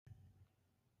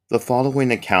The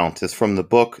following account is from the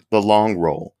book The Long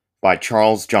Roll by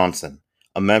Charles Johnson,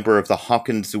 a member of the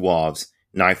Hawkins Zouaves,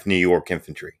 9th New York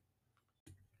Infantry.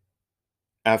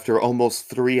 After almost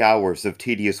 3 hours of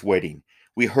tedious waiting,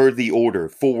 we heard the order,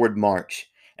 "Forward march,"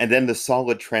 and then the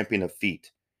solid tramping of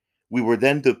feet. We were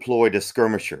then deployed as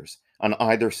skirmishers on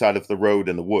either side of the road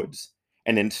in the woods,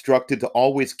 and instructed to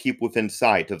always keep within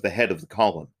sight of the head of the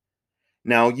column.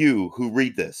 Now you, who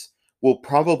read this, will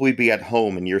probably be at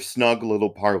home in your snug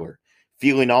little parlor,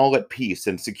 feeling all at peace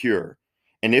and secure.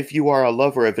 And if you are a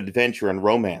lover of adventure and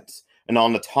romance, and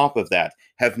on the top of that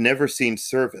have never seen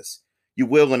service, you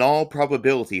will in all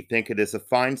probability think it is a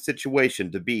fine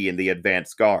situation to be in the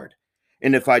advance guard.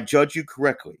 And if I judge you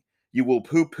correctly, you will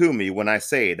pooh-pooh me when I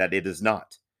say that it is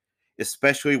not,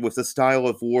 especially with the style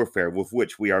of warfare with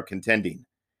which we are contending.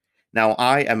 Now,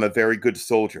 I am a very good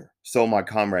soldier, so my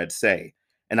comrades say,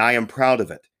 and I am proud of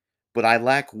it. But I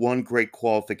lack one great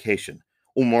qualification,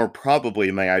 or more probably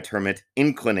may I term it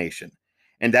inclination,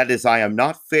 and that is I am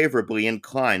not favorably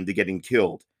inclined to getting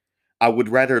killed. I would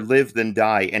rather live than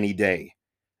die any day.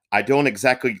 I don't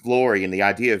exactly glory in the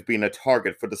idea of being a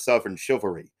target for the Southern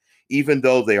chivalry, even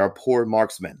though they are poor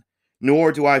marksmen,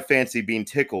 nor do I fancy being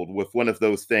tickled with one of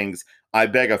those things, I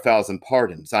beg a thousand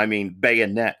pardons, I mean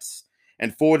bayonets.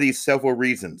 And for these several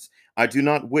reasons, I do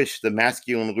not wish the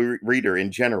masculine reader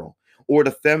in general, or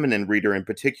the feminine reader in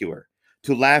particular,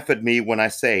 to laugh at me when I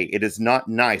say it is not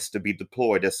nice to be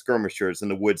deployed as skirmishers in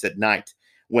the woods at night,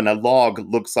 when a log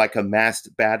looks like a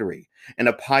masked battery, and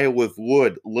a pile of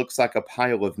wood looks like a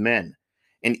pile of men.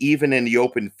 And even in the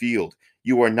open field,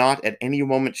 you are not at any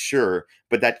moment sure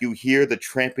but that you hear the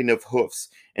tramping of hoofs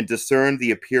and discern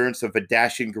the appearance of a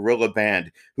dashing guerrilla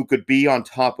band who could be on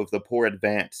top of the poor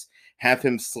advance, have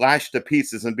him slashed to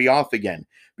pieces and be off again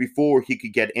before he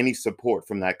could get any support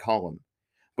from that column.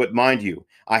 But mind you,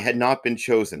 I had not been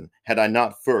chosen had I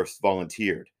not first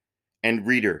volunteered. And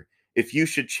reader, if you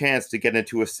should chance to get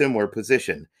into a similar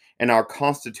position, and are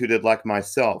constituted like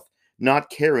myself, not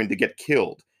caring to get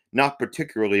killed, not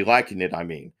particularly liking it, I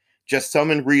mean, just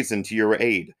summon reason to your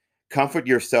aid. Comfort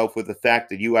yourself with the fact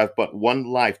that you have but one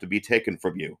life to be taken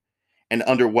from you. And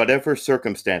under whatever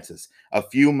circumstances a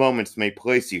few moments may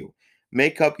place you,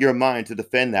 make up your mind to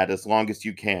defend that as long as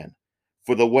you can.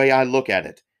 For the way I look at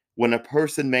it, when a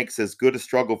person makes as good a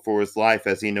struggle for his life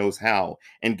as he knows how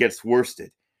and gets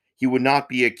worsted, he would not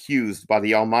be accused by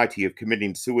the Almighty of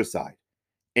committing suicide.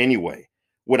 Anyway,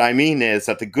 what I mean is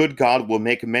that the good God will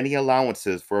make many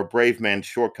allowances for a brave man's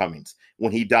shortcomings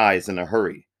when he dies in a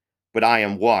hurry. But I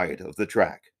am wide of the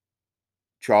track.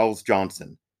 Charles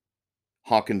Johnson,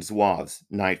 Hawkins Zouaves,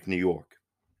 9th New York.